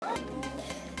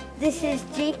This is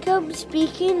Jacob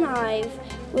speaking live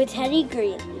with Hetty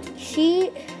Green. She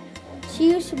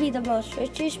used to be the most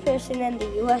richest person in the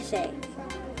USA.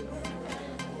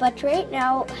 But right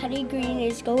now, Hetty Green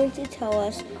is going to tell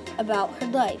us about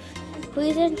her life.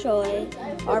 Please enjoy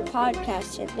our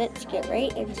podcast and let's get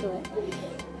right into it.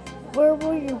 Where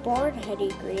were you born, Hetty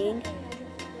Green?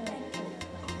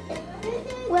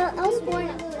 Well, I was born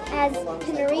as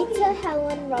Henrietta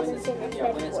Helen Robinson in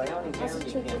Bedford,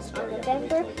 Massachusetts on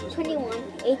November 21,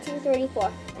 1834.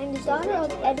 I'm the daughter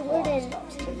of Edward and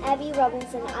Abby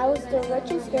Robinson. I was the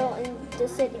richest girl in the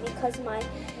city because my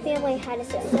family had a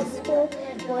successful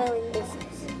boiling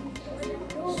business.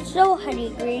 So, Hetty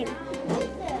Green,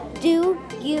 do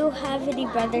you have any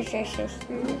brothers or sisters?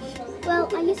 Well,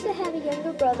 I used to have a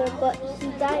younger brother, but he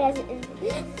died as an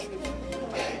infant.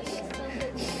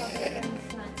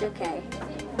 It's okay.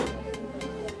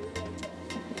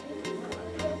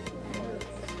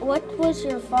 What was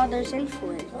your father's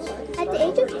influence? At the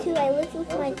age of 2, I lived with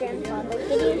my grandfather,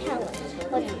 Gideon Helen,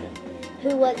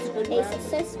 who was a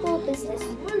successful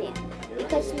businessman.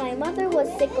 Because my mother was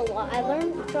sick a lot, I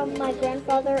learned from my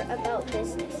grandfather about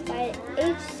business. By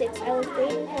age 6, I was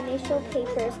reading financial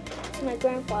papers to my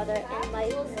grandfather and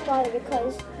my father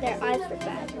because their eyes were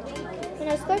bad. When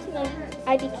I was 13,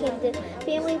 I became the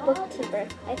family bookkeeper.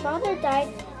 My father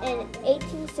died in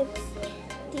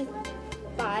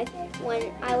 1865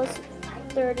 when I was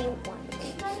 31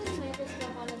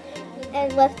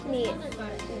 and left me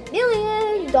 $1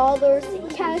 million in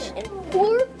cash and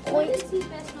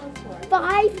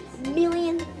 $4.5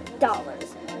 million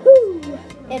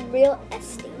in real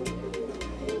estate.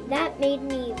 That made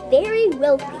me very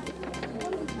wealthy.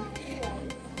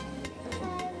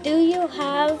 Do you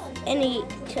have any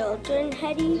children,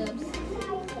 Hetty?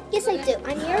 Yes, I do.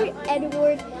 I'm married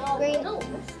Edward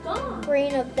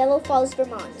Green of Bellow Falls,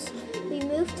 Vermont. We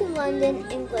moved to London,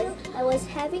 England. I was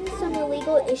having some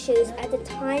illegal issues at the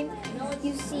time,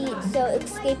 you see, so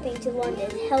escaping to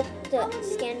London helped the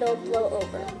scandal blow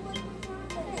over.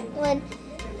 When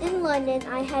in London,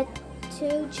 I had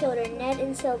 2 children, Ned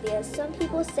and Sylvia. Some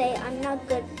people say I'm not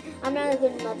a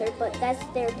good mother, but that's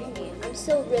their opinion. I'm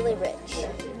still really rich.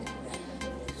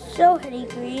 So, Hetty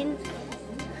Green,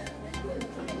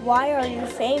 why are you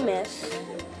famous?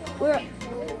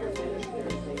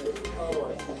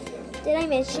 Did I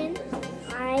mention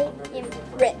I am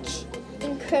rich,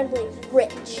 incredibly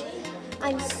rich?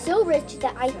 I'm so rich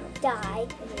that I die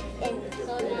in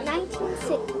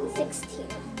 1916.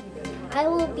 I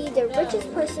will be the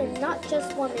richest person, not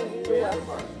just woman in the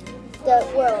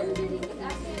world.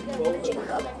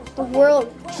 The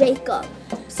world, Jacob.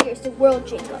 Seriously, the world,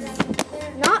 Jacob.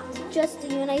 Not just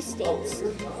the United States.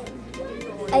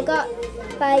 I got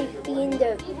by being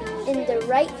in the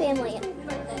right family,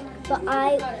 but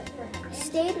I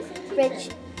stayed rich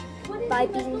by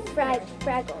being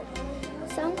fragile.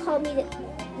 Some call me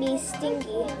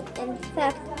stingy. In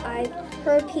fact, I've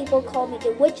heard people call me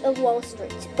the Witch of Wall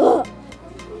Street. Ugh.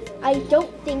 I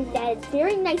don't think that is a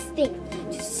very nice thing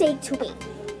to say to me.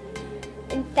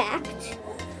 In fact,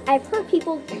 I've heard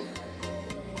people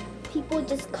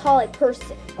just call a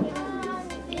person.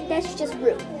 That's just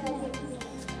rude.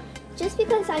 Just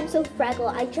because I'm so fragile,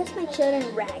 I dress my children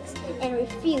in rags and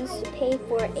refuse to pay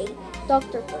for a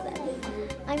doctor for them.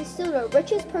 I'm still the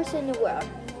richest person in the world.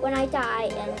 When I die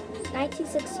in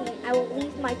 1916, I will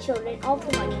leave my children all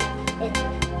the money. It's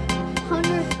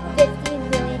 $150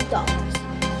 million.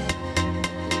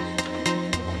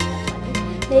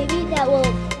 Maybe that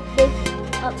will make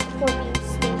up for being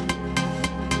stingy.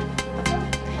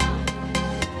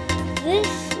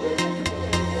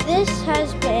 This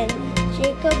has been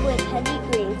Jacob with Hetty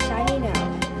Green signing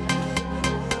out.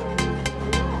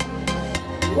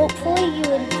 Hopefully you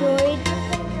enjoyed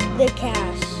the cast.